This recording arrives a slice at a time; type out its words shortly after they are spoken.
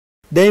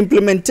The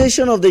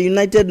implementation of the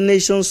United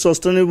Nations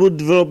Sustainable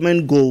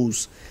Development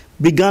Goals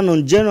began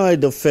on January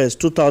 1st,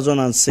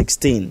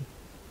 2016.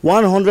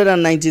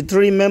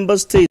 193 member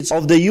states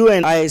of the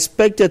UN are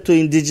expected to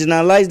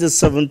indigenalize the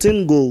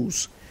 17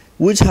 goals,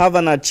 which have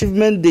an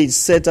achievement date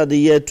set at the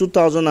year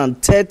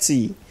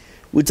 2030,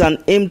 with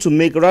an aim to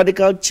make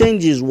radical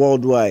changes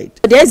worldwide.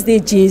 The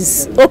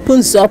SDGs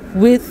opens up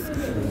with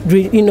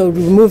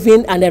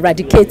removing and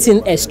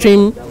eradicating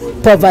extreme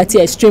poverty,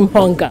 extreme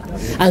hunger,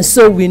 and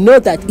so we know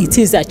that it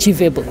is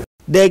achievable.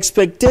 The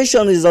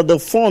expectation is that the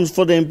funds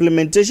for the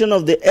implementation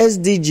of the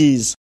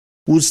SDGs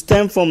will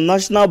stem from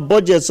national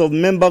budgets of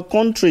member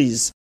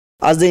countries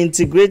as they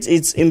integrate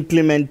its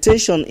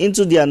implementation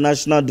into their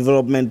national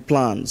development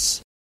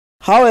plans.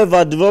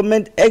 However,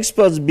 development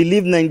experts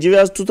believe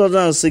Nigeria's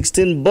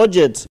 2016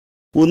 budget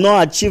will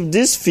not achieve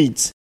this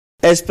feat,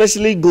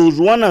 especially goals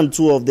 1 and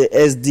 2 of the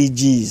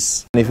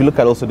SDGs. And if you look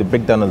at also the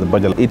breakdown of the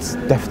budget, it's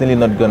definitely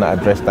not going to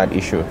address that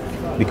issue,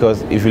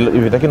 because if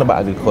you're talking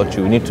about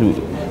agriculture, we need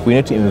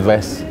to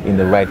invest in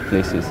the right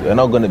places. We're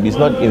not going to. It's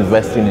not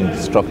investing in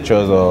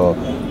structures or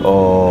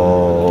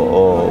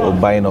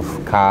buying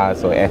of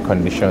cars or air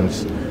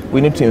conditions. We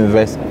need to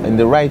invest in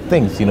the right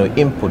things,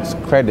 inputs,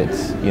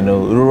 credits,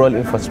 rural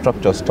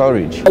infrastructure,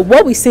 storage.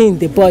 What we see in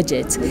the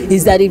budget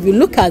is that if you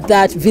look at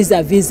that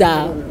vis-a-vis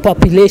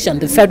population,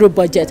 the federal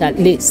budget at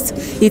least,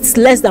 it's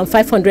less than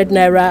 500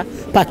 naira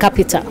per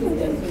capita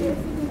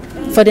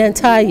for the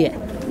entire year,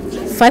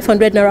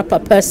 500 naira per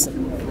person.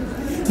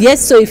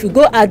 Yes, so if you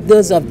go at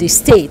those of the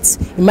states,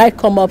 it might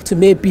come up to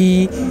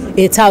maybe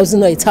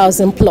 1,000 or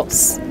 1,000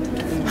 plus.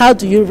 How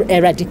do you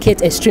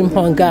eradicate extreme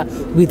hunger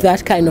with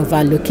that kind of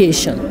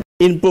allocation?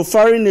 In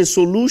profiling a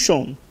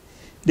solution,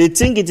 they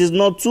think it is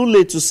not too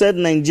late to set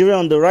Nigeria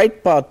on the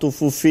right path to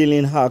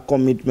fulfilling her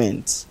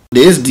commitments.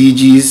 The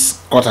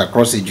SDGs cut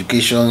across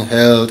education,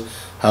 health,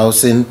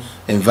 housing,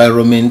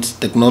 environment,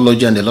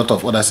 technology, and a lot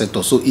of other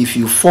sectors. So if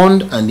you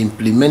fund and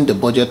implement the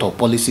budget or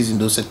policies in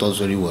those sectors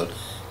very well,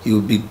 you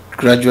will be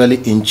gradually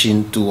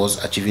inching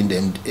towards achieving the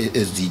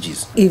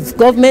SDGs. If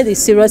government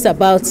is serious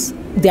about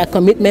their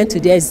commitment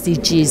to the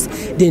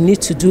SDGs, they need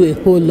to do a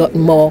whole lot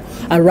more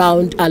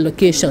around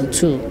allocation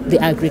to the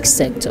agri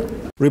sector.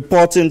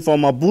 Reporting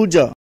from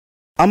Abuja,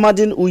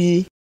 Amadin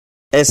Uyi,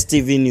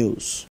 STV News.